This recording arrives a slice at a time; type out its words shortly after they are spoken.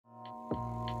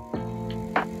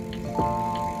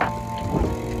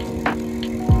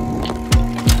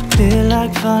Feel like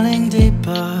falling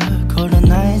deeper. Cold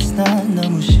nights 난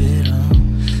너무 싫어.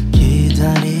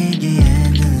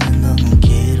 기다리기에는 너무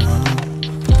길어.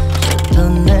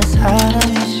 넌 내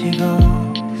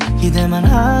사람이시고 기대만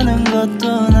하는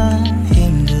것도 난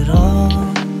힘들어.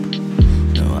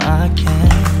 No I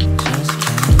can't, just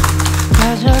can't.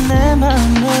 가져 내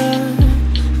맘을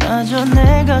마저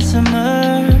내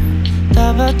가슴을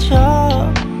다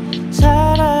바쳐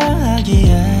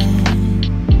사랑하기엔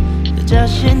내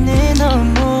자신이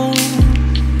너무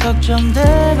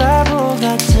걱정돼. 바보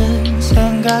같은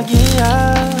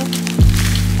생각이야.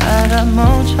 알아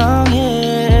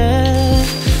멍청해.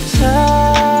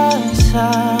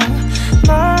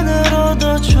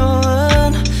 상상만으로도 좋은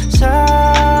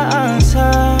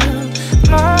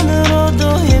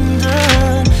상상만으로도 힘든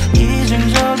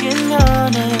이중적인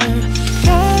면을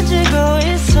가지고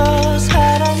있어.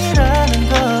 사랑이라는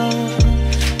거.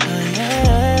 Oh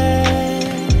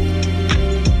yeah.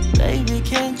 Baby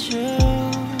can't you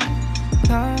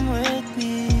come with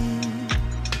me?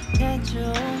 Can't you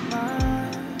hold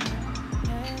my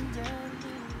hand and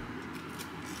leave?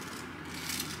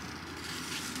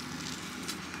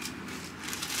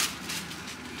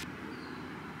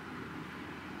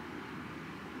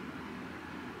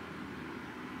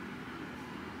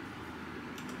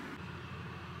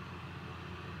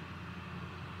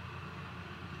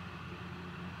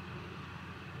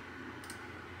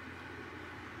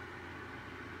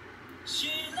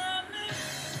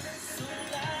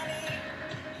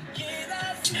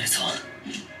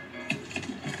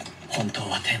本当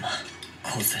はテーマ、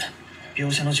構図、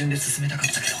描写の順で進めたかっ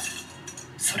たけど、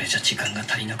それじゃ時間が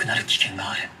足りなくなる危険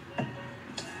がある。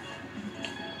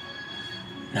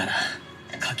なら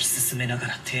書き進めなが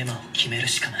らテーマを決める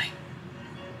しかない。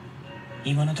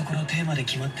今のところテーマで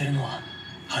決まってるのは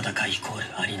裸イコール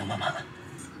ありのまま。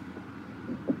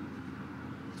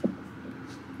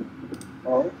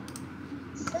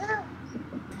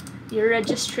Your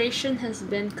registration has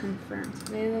been confirmed.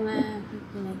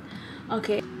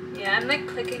 Okay. Yeah, I'm like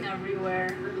clicking everywhere.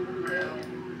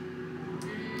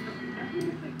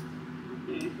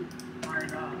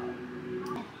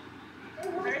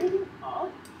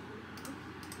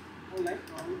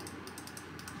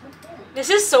 This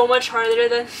is so much harder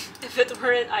than if it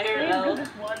were in IRL.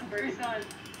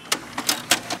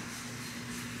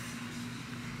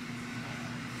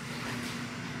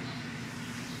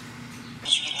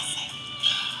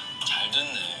 잘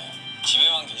됐네.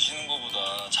 집에만 계시는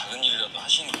것보다 작은 일이라도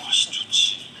하시는 게 훨씬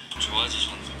좋지.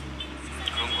 좋아지셨네.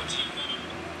 그런 거지.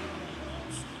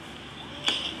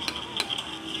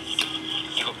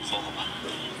 이거 먹어봐.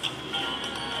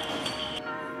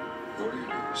 머리를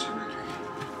심하게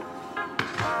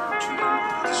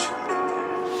중간을 받으시고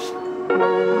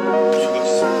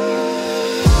죽었어.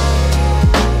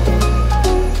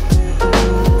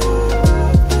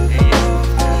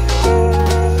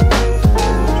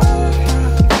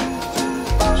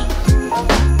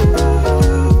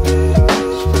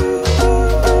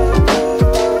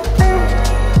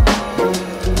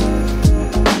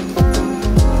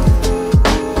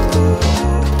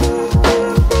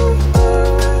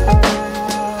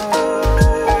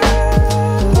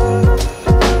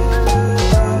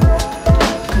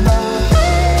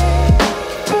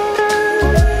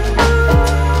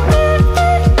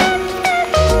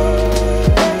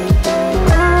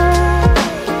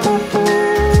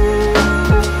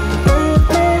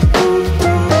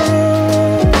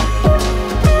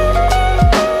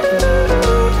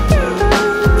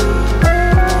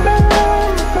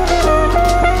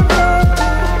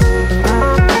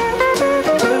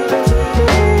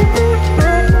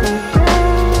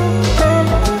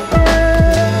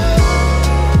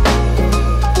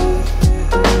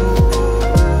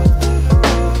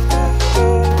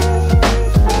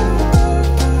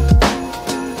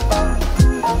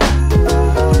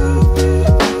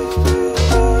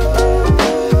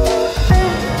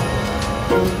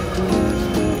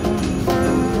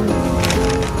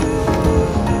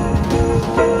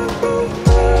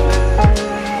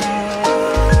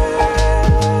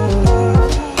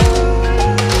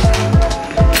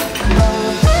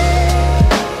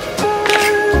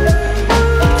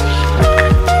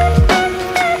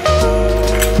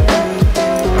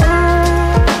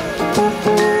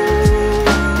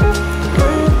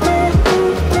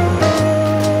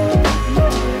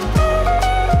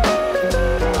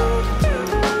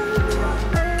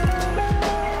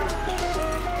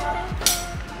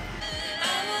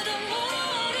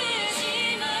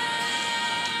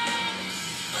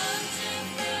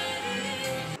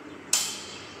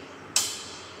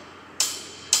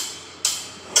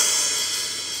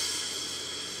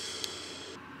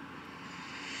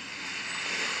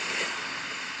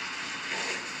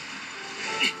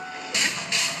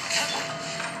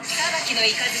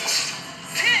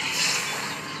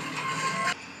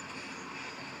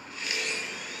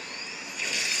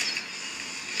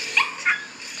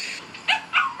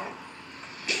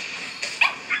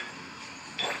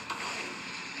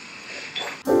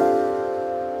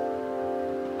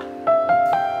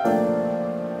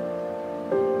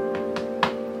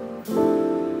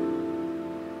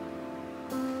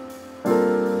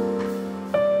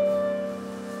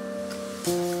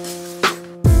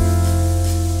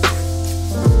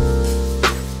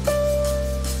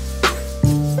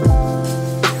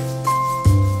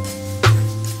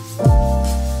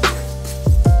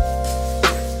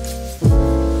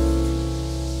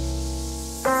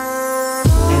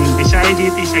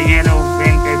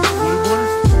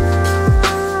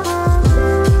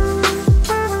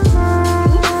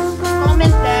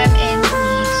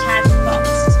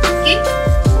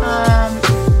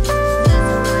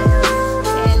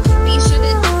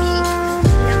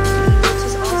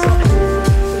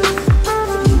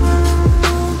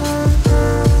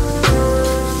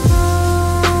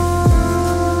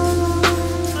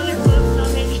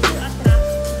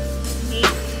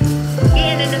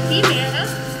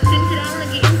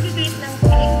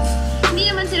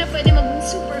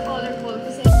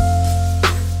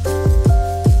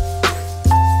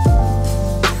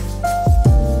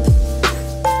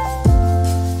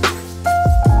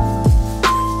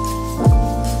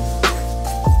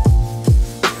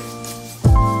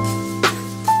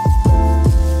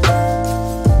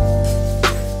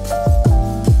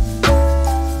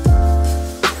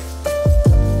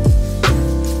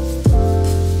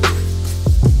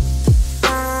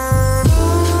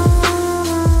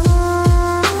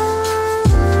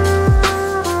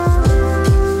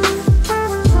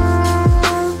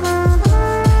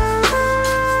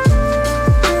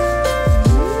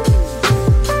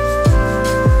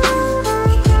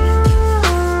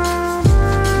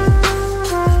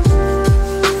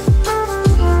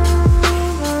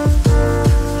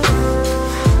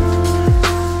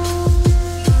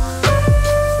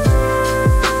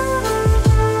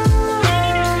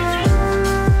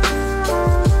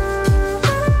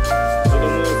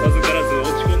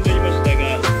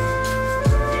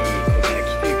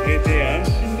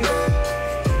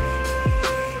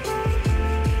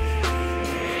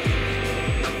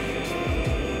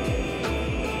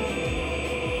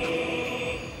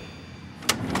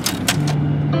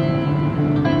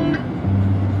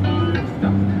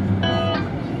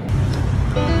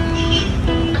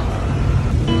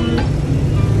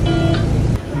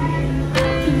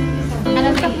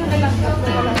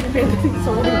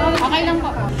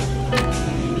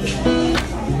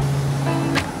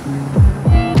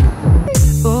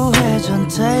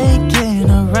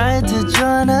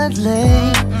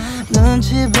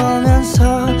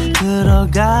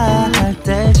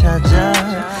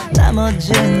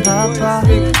 나머진 바빠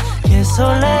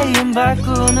개설레임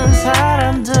바꾸는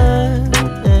사람들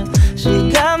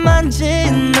시간만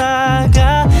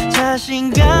지나가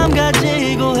자신감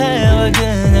가지고 해와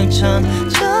그냥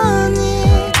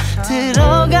천천히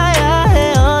들어가야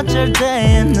해 어쩔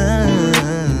때는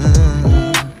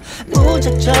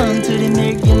무작정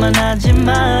들이밀기만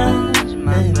하지만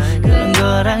그런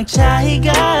거랑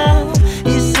차이가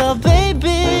있어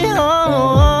baby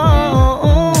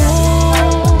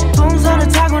동선을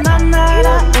타고 난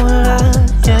날아올라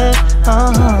yeah,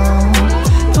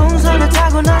 동선을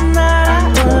타고 난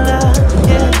날아올라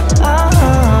yeah,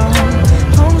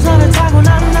 동선을 타고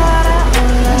난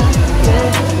날아올라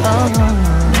yeah,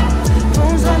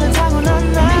 동선을 타고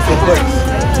난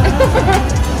날아올라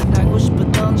가고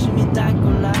싶었던 춤이 딱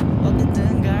골라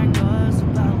어디든 갈 거여서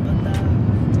밤바다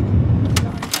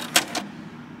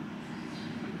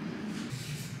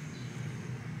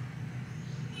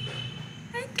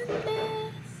Hi,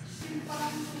 goodness.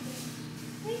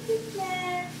 Hi,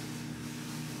 goodness.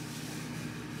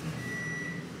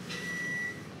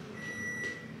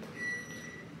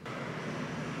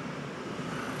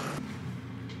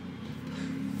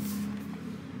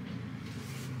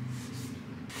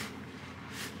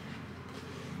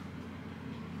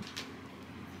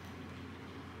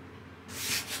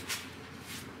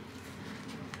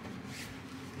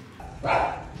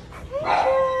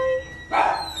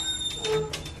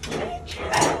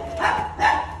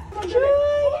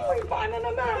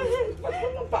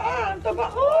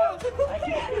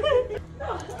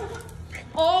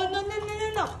 Oh, no.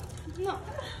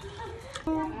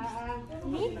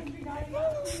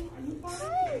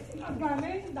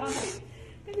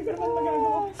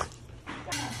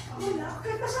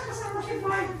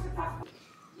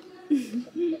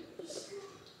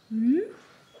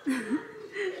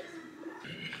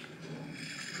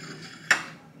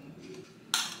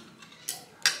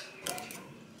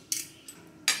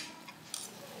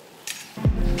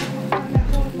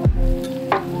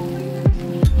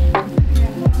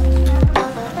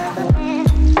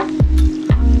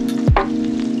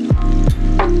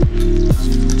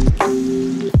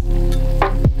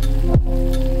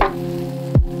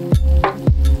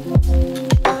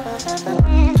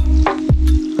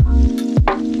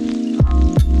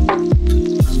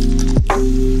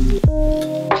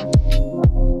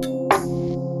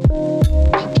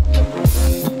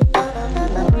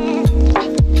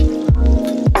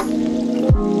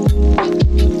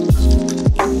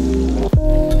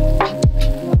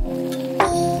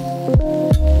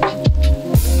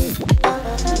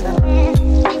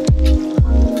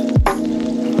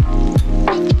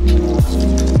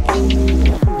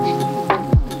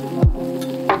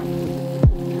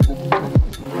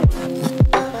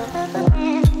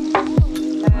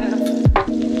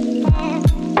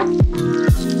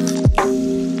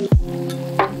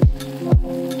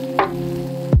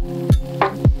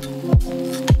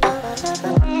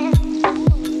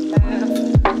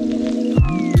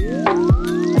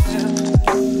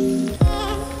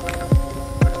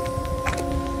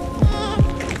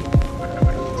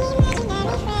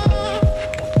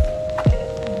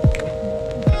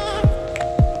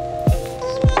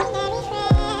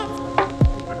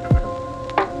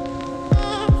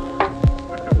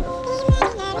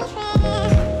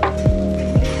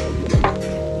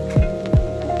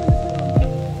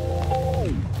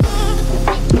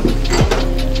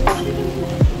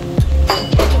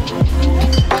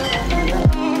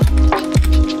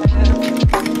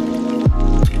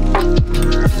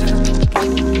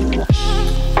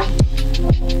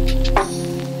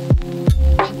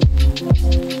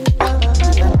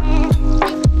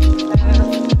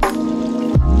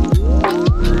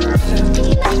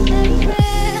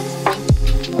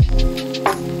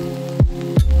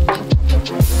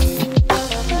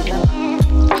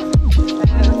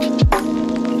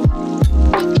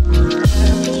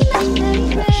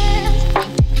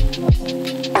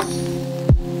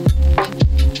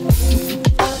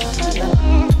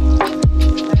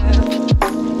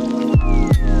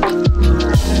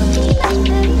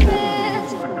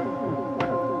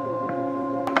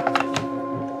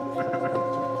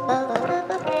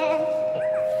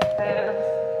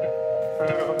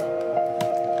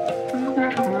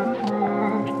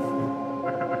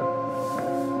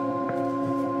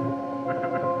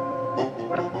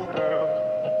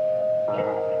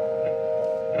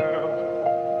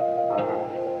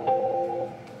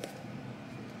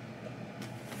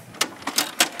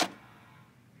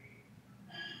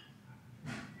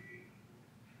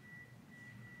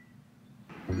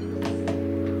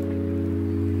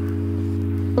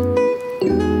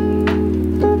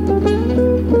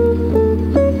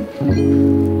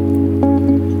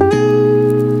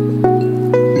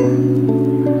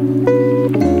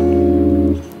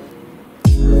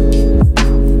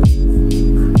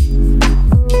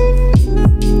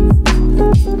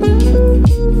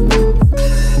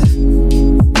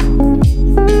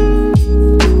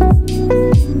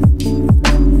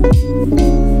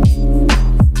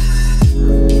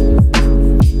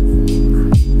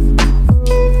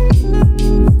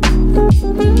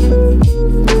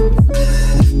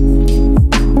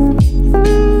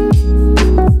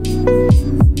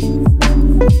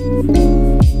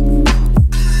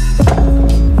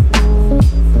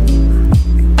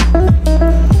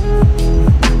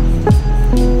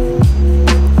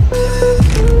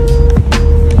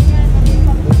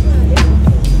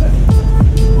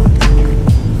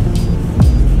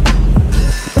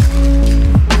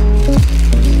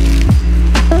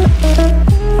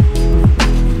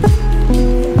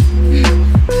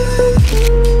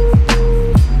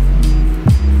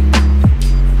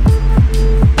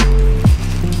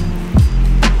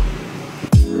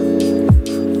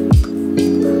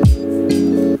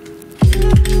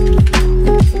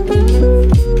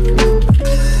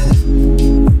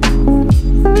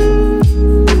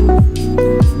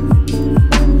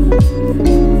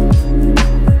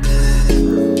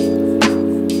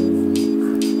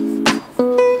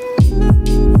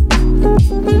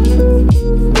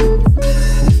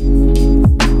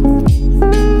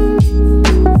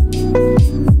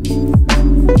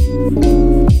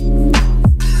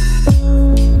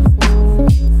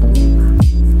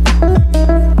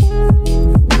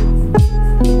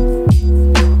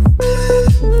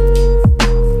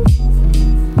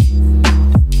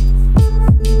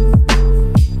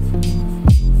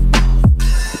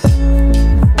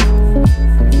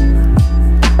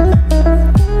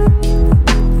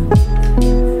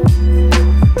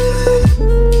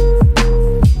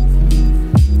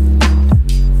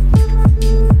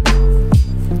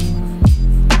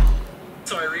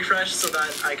 so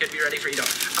that I could be ready for Ito.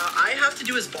 I have to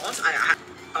do his boss.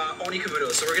 Oni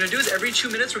Kabutos. So we're gonna do this every 2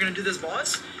 minutes. We're gonna do this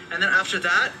boss, and then after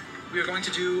that, we are going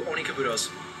to do Oni Kabutos.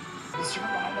 The streamer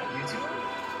behind that YouTuber?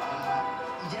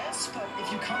 Yes, but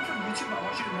if you come from YouTube, I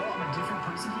want you to know I'm a different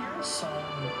person here, so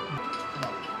look,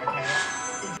 okay?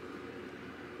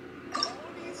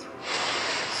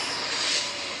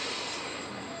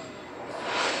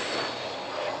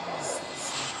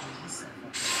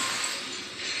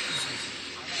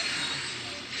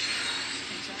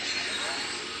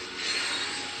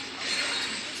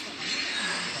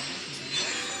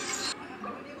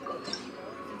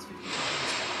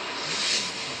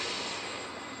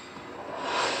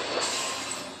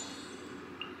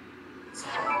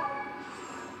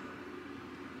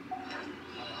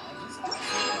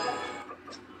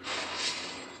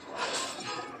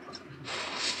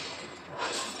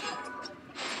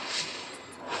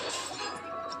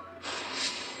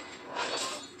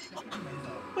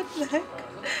 What the heck?